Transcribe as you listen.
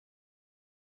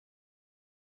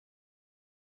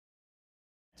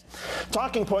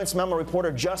Talking Points memo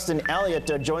reporter Justin Elliott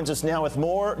joins us now with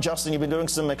more. Justin, you've been doing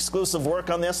some exclusive work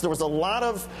on this. There was a lot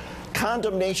of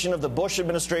condemnation of the Bush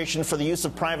administration for the use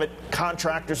of private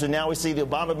contractors, and now we see the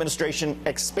Obama administration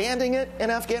expanding it in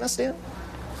Afghanistan?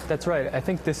 That's right. I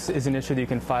think this is an issue that you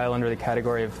can file under the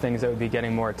category of things that would be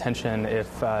getting more attention if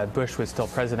Bush was still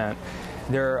president.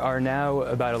 There are now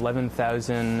about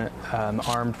 11,000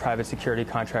 armed private security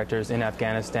contractors in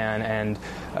Afghanistan, and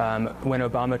when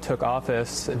Obama took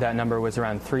office, that number was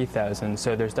around 3,000.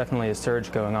 So there's definitely a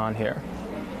surge going on here.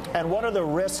 And what are the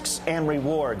risks and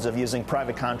rewards of using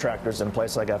private contractors in a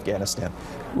place like Afghanistan?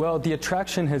 Well, the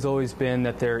attraction has always been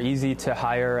that they're easy to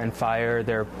hire and fire.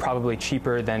 They're probably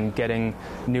cheaper than getting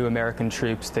new American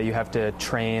troops that you have to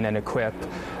train and equip.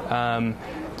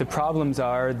 The problems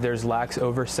are there's lax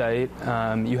oversight.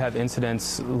 You have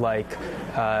incidents like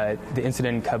the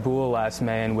incident in Kabul last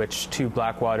May in which 2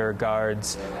 Blackwater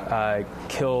guards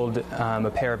killed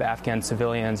a pair of Afghan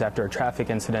civilians after a traffic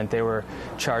incident. They were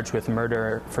charged with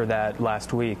murder for that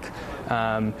last week.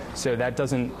 So that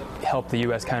doesn't help the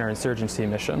U.S. counterinsurgency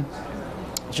mission.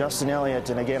 Justin Elliott,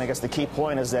 and again, I guess the key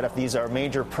point is that if these are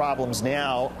major problems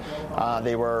now,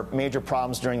 they were major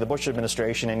problems during the Bush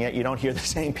administration, and yet you don't hear the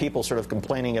same people sort of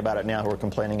complaining about it now who were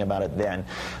complaining about it then.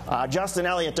 Justin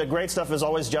Elliott, great stuff as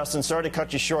always, Justin. Sorry to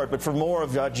cut you short, but for more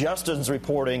of Justin's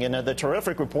reporting and the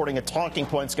terrific reporting at Talking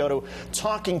Points, go to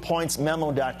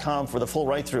talkingpointsmemo.com for the full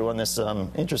write-through on this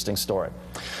interesting story.